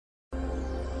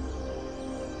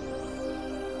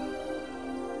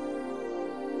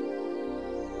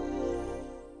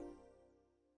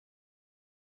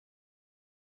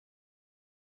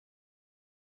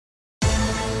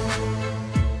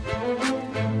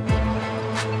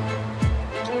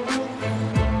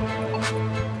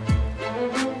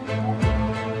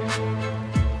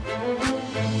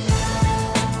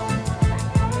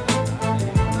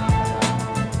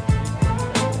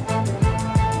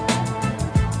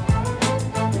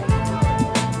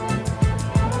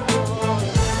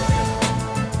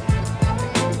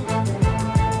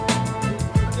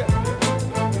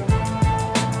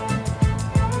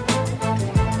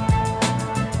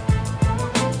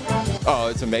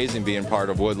it's amazing being part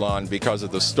of Woodlawn because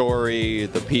of the story,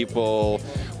 the people,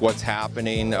 what's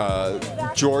happening.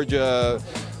 Georgia,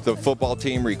 the football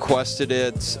team requested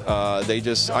it. I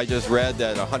just read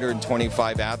that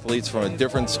 125 athletes from a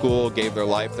different school gave their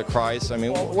life to Christ. I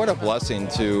mean, what a blessing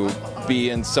to be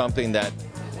in something that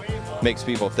makes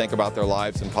people think about their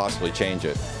lives and possibly change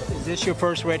it. Is this your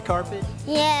first red carpet?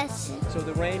 Yes. So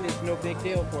the rain is no big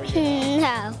deal for you?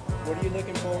 No. What are you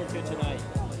looking forward to tonight?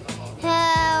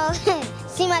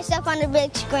 See myself on the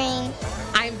big screen.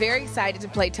 I'm very excited to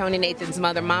play Tony Nathan's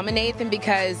mother, Mama Nathan,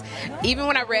 because even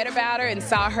when I read about her and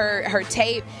saw her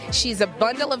tape, she's a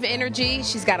bundle of energy,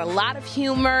 she's got a lot of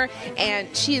humor,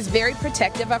 and she is very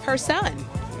protective of her son.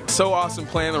 So awesome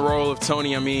playing the role of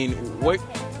Tony. I mean, what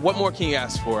more can you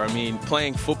ask for? I mean,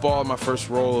 playing football, my first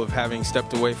role of having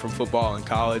stepped away from football in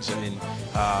college, I mean,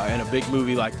 in a big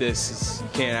movie like this, you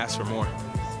can't ask for more.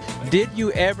 Did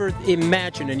you ever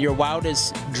imagine in your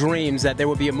wildest dreams that there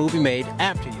would be a movie made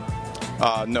after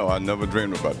you? No, I never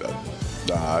dreamed about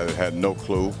that. I had no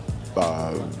clue.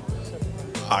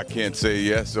 I can't say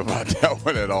yes about that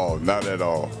one at all, not at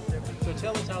all. So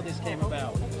tell us how this came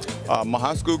about. My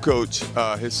high school coach,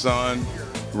 his son,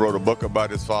 wrote a book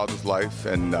about his father's life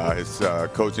and his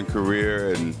coaching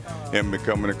career and him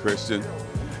becoming a Christian.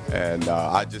 And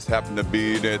I just happened to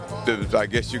be I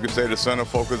guess you could say, the center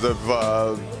focus of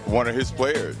one of his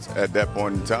players at that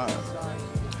point in time.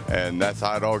 And that's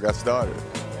how it all got started.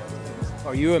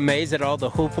 Are you amazed at all the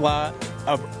hoopla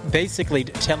of basically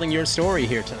telling your story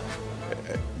here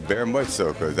tonight? Very much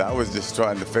so, because I was just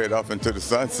trying to fade off into the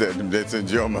sunset and just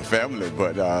enjoy my family.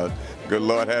 But good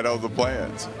Lord had other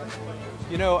plans.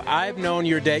 You know, I've known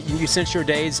you since your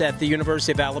days at the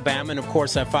University of Alabama, and of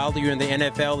course I followed you in the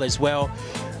NFL as well.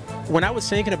 When I was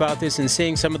thinking about this and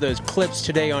seeing some of those clips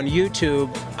today on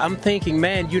YouTube, I'm thinking,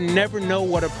 man, you never know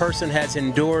what a person has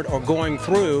endured or going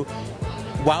through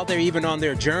while they're even on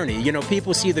their journey. You know,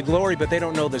 people see the glory, but they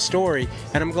don't know the story,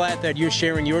 and I'm glad that you're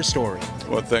sharing your story.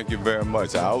 Well, thank you very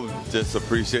much. I would just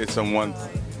appreciate someone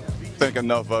think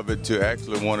enough of it to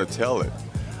actually want to tell it.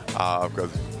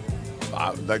 Because,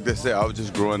 like they said, I was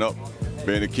just growing up,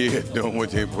 being a kid, doing what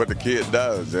the kid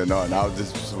does, and I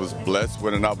was blessed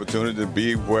with an opportunity to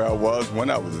be where I was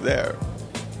when I was there.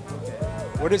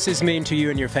 What does this mean to you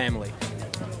and your family?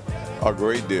 A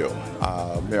great deal.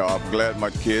 I'm glad my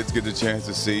kids get the chance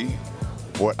to see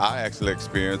what I actually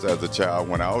experienced as a child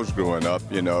when I was growing up.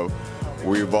 You know,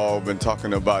 we've all been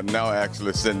talking about now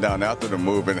actually sitting down after the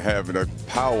movie and having a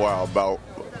powwow about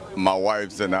my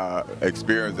wife's and our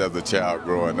experience as a child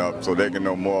growing up, so they can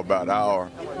know more about our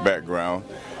background.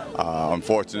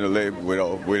 Unfortunately,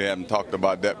 we haven't talked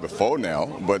about that before now,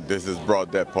 but this has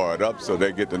brought that part up, so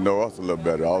they get to know us a little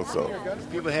better also.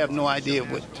 People have no idea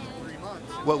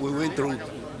what we went through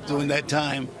during that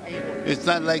time. It's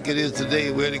not like it is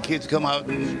today, where the kids come out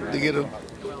and they get a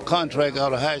contract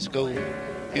out of high school.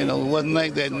 You know, it wasn't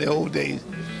like that in the old days.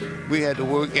 We had to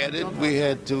work at it. We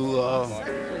had to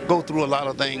go through a lot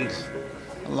of things,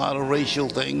 a lot of racial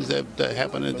things that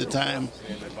happened at the time.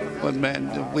 But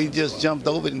man, we just jumped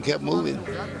over it and kept moving.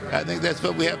 I think that's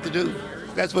what we have to do.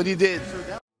 That's what he did.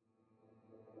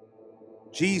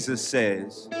 Jesus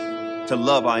says to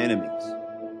love our enemies.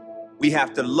 We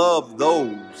have to love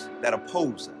those that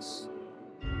oppose us.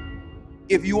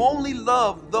 If you only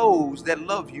love those that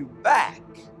love you back,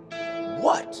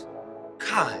 what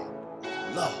kind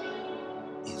of love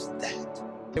is that?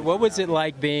 What was it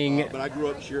like being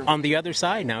on the other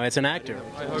side now as an actor?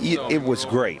 It was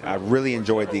great. I really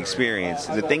enjoyed the experience.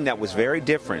 The thing that was very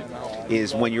different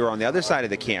is when you're on the other side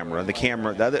of the camera,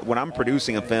 when I'm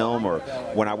producing a film or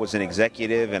when I was an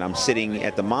executive and I'm sitting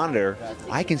at the monitor,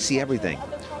 I can see everything.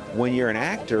 When you're an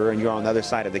actor and you're on the other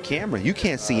side of the camera, you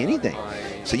can't see anything.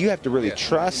 So you have to really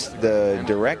trust the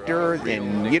director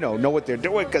and, know what they're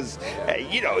doing, because,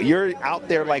 you're out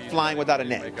there like flying without a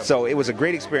net. So it was a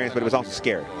great experience, but it was also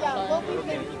scary.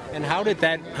 And how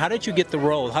did you get the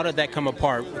role? How did that come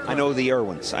apart? I know the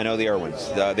Erwins.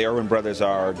 The Erwin brothers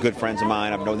are good friends of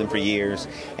mine. I've known them for years.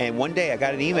 And one day I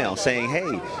got an email saying,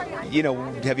 hey,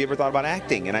 have you ever thought about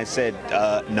acting? And I said,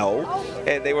 no.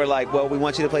 And they were like, well, we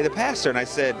want you to play the pastor. And I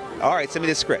said, all right, send me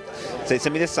the script. So they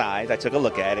sent me the sides. I took a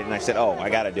look at it and I said, oh, I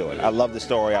got to do it. I love the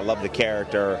story. I love the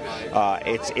character.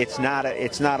 It's not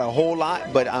a whole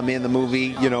lot, but I'm in the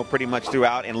movie, pretty much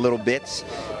throughout in little bits.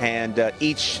 And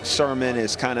each sermon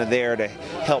is kind of there to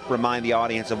help remind the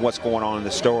audience of what's going on in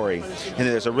the story. And then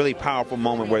there's a really powerful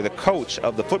moment where the coach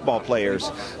of the football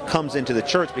players comes into the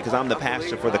church, because I'm the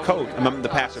pastor for the coach, I'm the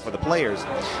pastor for the players,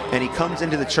 and he comes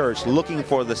into the church looking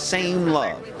for the same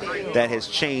love that has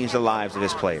changed the lives of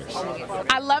his players.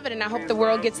 I love it, and I hope the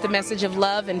world gets the message of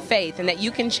love and faith, and that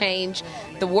you can change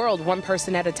the world one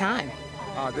person at a time.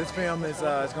 This film is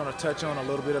going to touch on a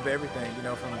little bit of everything, you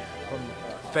know, from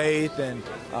faith and,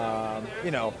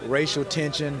 you know, racial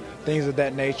tension, things of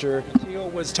that nature.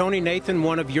 Was Tony Nathan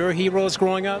one of your heroes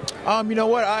growing up? You know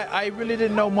what, I really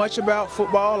didn't know much about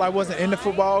football. I wasn't into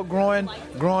football growing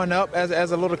up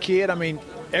as a little kid. I mean,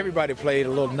 everybody played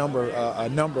a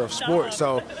number of sports,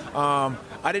 so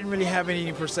I didn't really have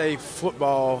any per se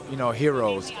football, you know,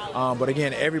 heroes. But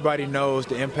again, everybody knows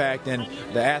the impact and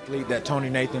the athlete that Tony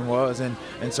Nathan was, and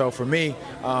so for me,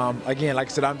 again, like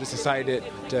I said, I'm just excited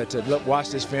to watch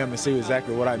this film and see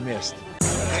exactly what I missed.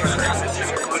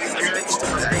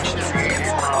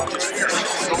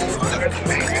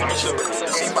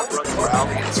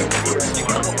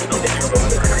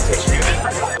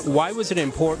 Why was it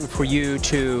important for you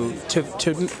to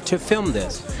film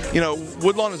this? You know,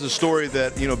 Woodlawn is a story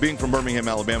that, you know, being from Birmingham,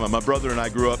 Alabama, my brother and I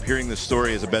grew up hearing this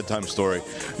story as a bedtime story.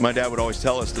 My dad would always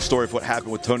tell us the story of what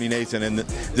happened with Tony Nathan and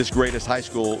this greatest high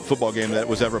school football game that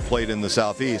was ever played in the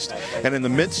Southeast. And in the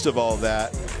midst of all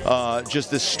that, just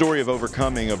this story of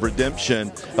overcoming, of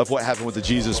redemption, of what happened with the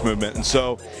Jesus movement. And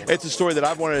so it's a story that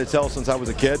I've wanted to tell since I was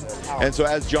a kid. And so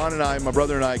as John and I, my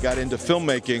brother and I, got into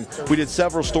filmmaking, we did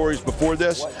several stories before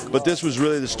this, but this was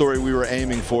really the story we were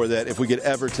aiming for, that if we could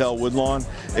ever tell Woodlawn,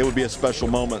 it would be a special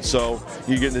moment. So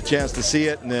you're getting the chance to see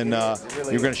it, and then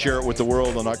you're going to share it with the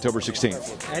world on October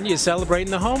 16th. And you're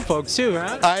celebrating the home folks too,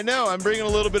 huh? I know. I'm bringing a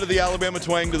little bit of the Alabama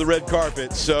twang to the red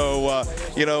carpet. So,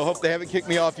 you know, hope they haven't kicked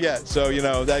me off yet. So, you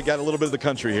know, I got a little bit of the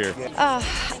country here.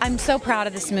 I'm so proud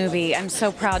of this movie. I'm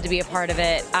so proud to be a part of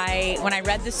it. When I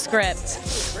read the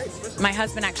script, my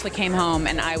husband actually came home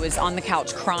and I was on the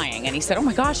couch crying, and he said, "Oh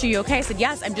my gosh, are you okay?" I said,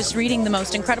 "Yes, I'm just reading the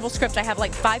most incredible script. I have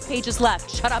like 5 pages left.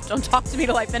 Shut up, don't talk to me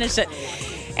till I finish it."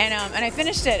 And I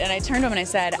finished it, and I turned to him and I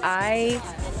said,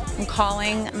 I'm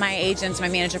calling my agents, my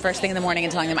manager, first thing in the morning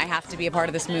and telling them I have to be a part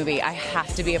of this movie. I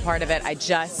have to be a part of it. I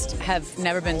just have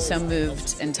never been so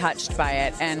moved and touched by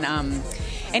it. And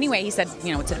anyway, he said,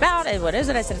 you know, what's it about? What is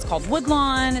it? I said, it's called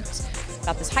Woodlawn. It's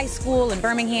about this high school in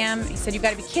Birmingham. He said, "You've got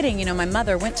to be kidding. You know, my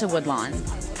mother went to Woodlawn."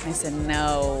 I said,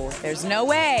 "No, there's no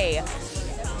way."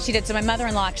 She did. So my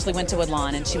mother-in-law actually went to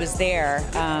Woodlawn, and she was there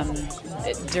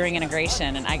during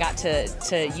integration, and I got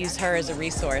to use her as a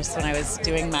resource when I was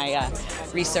doing my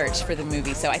research for the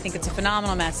movie. So I think it's a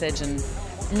phenomenal message, and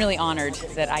I'm really honored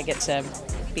that I get to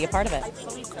be a part of it.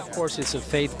 Of course, it's a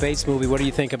faith-based movie. What do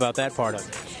you think about that part of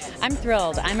it? I'm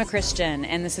thrilled. I'm a Christian,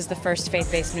 and this is the first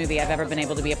faith-based movie I've ever been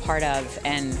able to be a part of,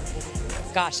 and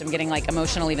gosh, I'm getting like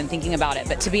emotional even thinking about it.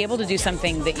 But to be able to do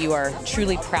something that you are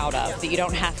truly proud of, that you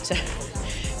don't have to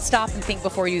stop and think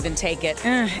before you even take it.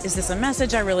 Is this a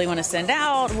message I really want to send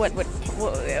out?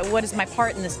 What is my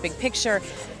part in this big picture?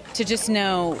 To just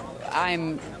know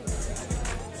I'm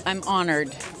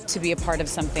honored to be a part of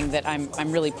something that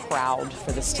I'm really proud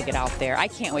for this to get out there. I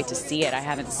can't wait to see it. I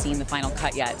haven't seen the final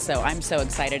cut yet, so I'm so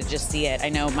excited to just see it. I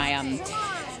know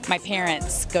my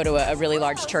parents go to a really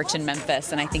large church in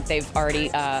Memphis, and I think they've already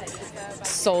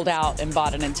sold out and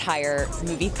bought an entire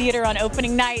movie theater on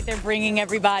opening night. They're bringing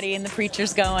everybody, and the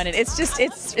preacher's going, and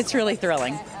it's really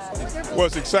thrilling. Well,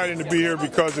 it's exciting to be here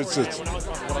because it's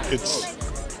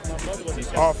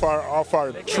off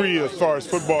our tree as far as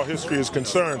football history is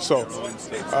concerned. So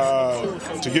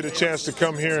to get a chance to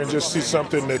come here and just see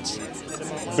something that's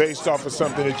based off of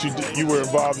something that you were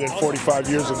involved in 45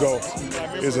 years ago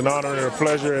is an honor and a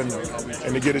pleasure, and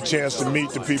to get a chance to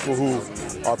meet the people who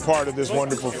are part of this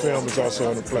wonderful film is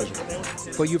also a pleasure.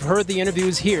 Well, you've heard the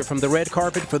interviews here from the red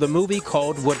carpet for the movie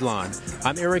called Woodlawn.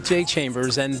 I'm Eric J.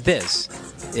 Chambers, and this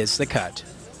is The Cut.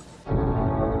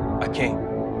 I can't.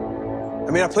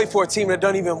 I mean, I play for a team that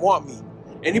doesn't even want me.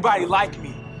 Anybody like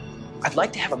me? I'd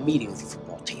like to have a meeting with your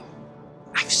football team.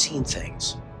 I've seen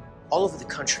things all over the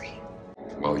country.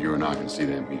 Well, you and I can see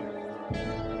that meeting.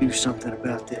 Do something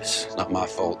about this. It's not my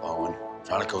fault, Owen.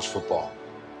 Trying to coach football.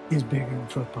 He's bigger than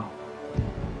football.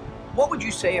 What would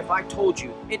you say if I told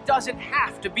you it doesn't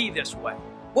have to be this way?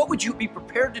 What would you be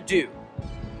prepared to do?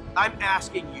 I'm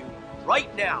asking you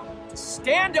right now to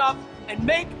stand up and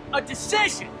make a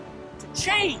decision, to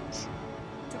change,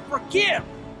 to forgive,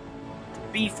 to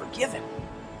be forgiven.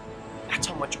 That's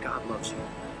how much God loves you.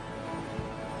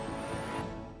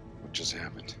 What just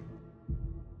happened?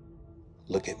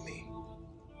 Look at me.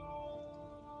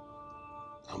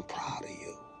 I'm proud of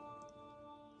you.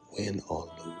 Win or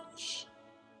lose,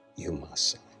 you my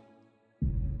son.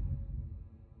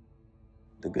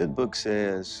 The good book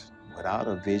says, without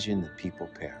a vision, the people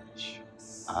perish.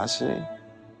 I say,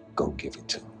 go give it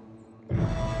to them.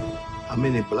 How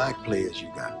many black players you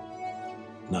got?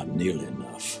 Not nearly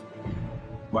enough.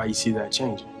 Why you see that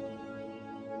changing?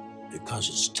 Because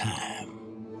it's time.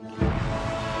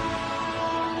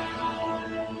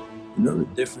 You know the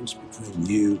difference between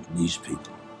you and these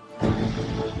people?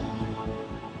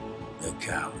 They're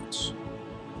cowards.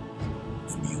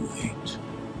 And you ain't.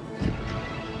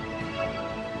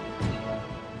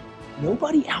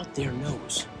 Nobody out there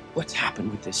knows what's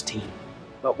happened with this team.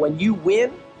 But when you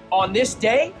win on this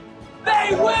day, they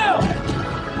will!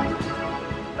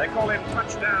 They call him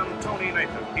Touchdown Tony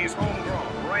Nathan. He's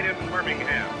homegrown, right in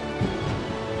Birmingham.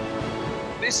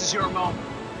 This is your moment.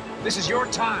 This is your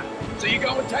time. So you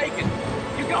go and take it.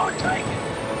 You go and take it.